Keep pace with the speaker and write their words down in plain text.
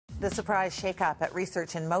The surprise shakeup at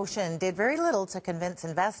Research in Motion did very little to convince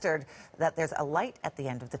investors that there's a light at the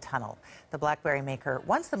end of the tunnel. The BlackBerry maker,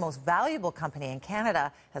 once the most valuable company in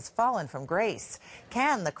Canada, has fallen from grace.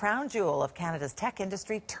 Can the crown jewel of Canada's tech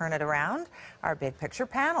industry turn it around? Our big picture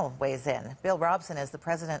panel weighs in. Bill Robson is the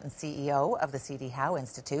president and CEO of the C.D. Howe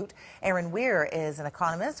Institute. Erin Weir is an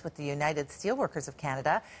economist with the United Steelworkers of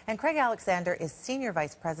Canada. And Craig Alexander is senior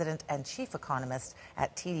vice president and chief economist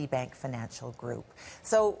at TD Bank Financial Group.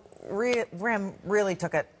 So RIM really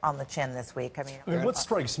took it on the chin this week. I mean, what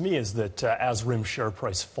strikes me is that as RIM's share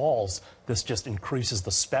price falls, this just increases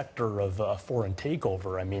the specter of foreign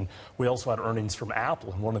takeover. I mean, we also had earnings from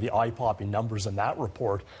Apple, and one of the eye-popping numbers in that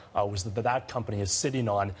report was that company is sitting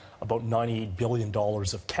on about $98 billion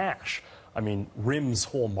of cash. I mean, RIM's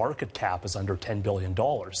whole market cap is under $10 billion,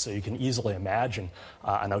 so you can easily imagine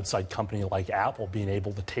an outside company like Apple being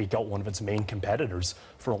able to take out one of its main competitors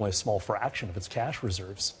for only a small fraction of its cash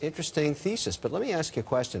reserves. Interesting thesis, but let me ask you a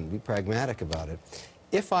question. Be pragmatic about it.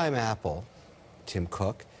 If I'm Apple, Tim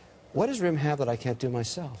Cook, what does RIM have that I can't do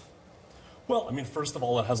myself? Well, I mean, first of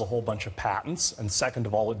all, it has a whole bunch of patents, and second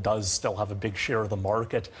of all, it does still have a big share of the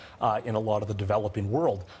market in a lot of the developing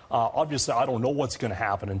world. Obviously, I don't know what's going to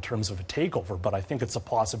happen in terms of a takeover, but I think it's a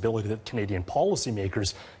possibility that Canadian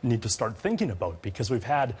policymakers need to start thinking about, because we've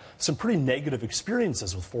had some pretty negative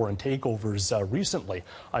experiences with foreign takeovers recently.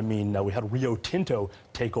 I mean, we had Rio Tinto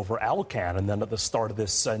take over Alcan, and then at the start of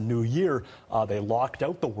this new year, they locked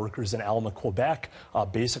out the workers in Alma, Quebec,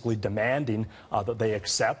 basically demanding that they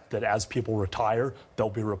accept that as people retire, they'll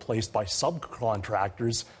be replaced by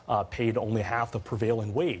subcontractors paid only half the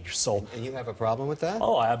prevailing wage. So, and you have a problem with that?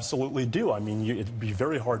 Oh, I absolutely do. I mean, it'd be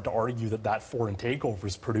very hard to argue that foreign takeover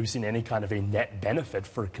is producing any kind of a net benefit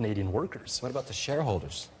for Canadian workers. What about the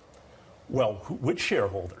shareholders? Well, which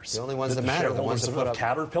shareholders? The only ones that matter, the ones that put up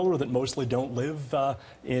Caterpillar that mostly don't live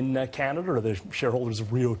in Canada, or the shareholders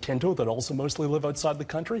of Rio Tinto that also mostly live outside the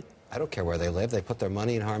country? I don't care where they live. They put their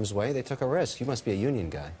money in harm's way. They took a risk. You must be a union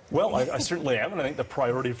guy. Well, I certainly am, and I think the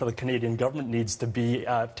priority for the Canadian government needs to be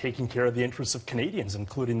taking care of the interests of Canadians,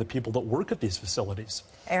 including the people that work at these facilities.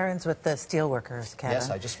 Erin's with the Steelworkers, Canada. Yes,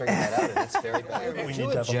 I just figured that out, and it's very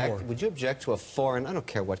bad. Would you object to a foreign, I don't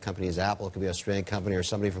care what company is Apple, it could be an Australian company or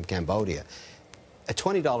somebody from Cambodia. A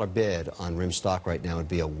 $20 bid on RIM stock right now would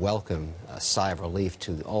be a welcome sigh of relief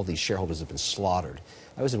to all these shareholders that have been slaughtered.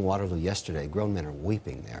 I was in Waterloo yesterday. Grown men are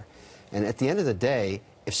weeping there. And at the end of the day,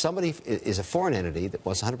 if somebody is a foreign entity that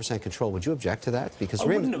wants 100% control, would you object to that? Because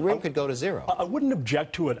RIM could go to zero. I wouldn't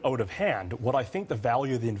object to it out of hand. What I think the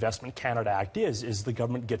value of the Investment Canada Act is the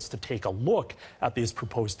government gets to take a look at these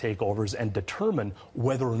proposed takeovers and determine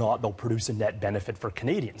whether or not they'll produce a net benefit for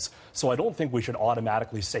Canadians. So I don't think we should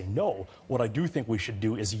automatically say no. What I do think we should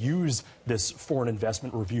do is use this foreign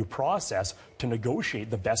investment review process to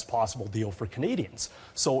negotiate the best possible deal for Canadians.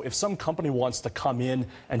 So if some company wants to come in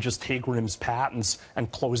and just take RIM's patents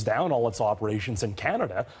and close down all its operations in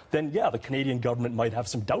Canada, then yeah, the Canadian government might have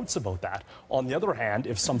some doubts about that. On the other hand,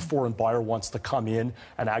 if some foreign buyer wants to come in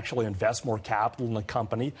and actually invest more capital in the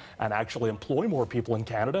company and actually employ more people in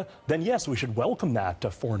Canada, then yes, we should welcome that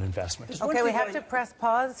foreign investment. Okay, we have to press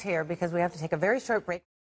pause here because we have to take a very short break.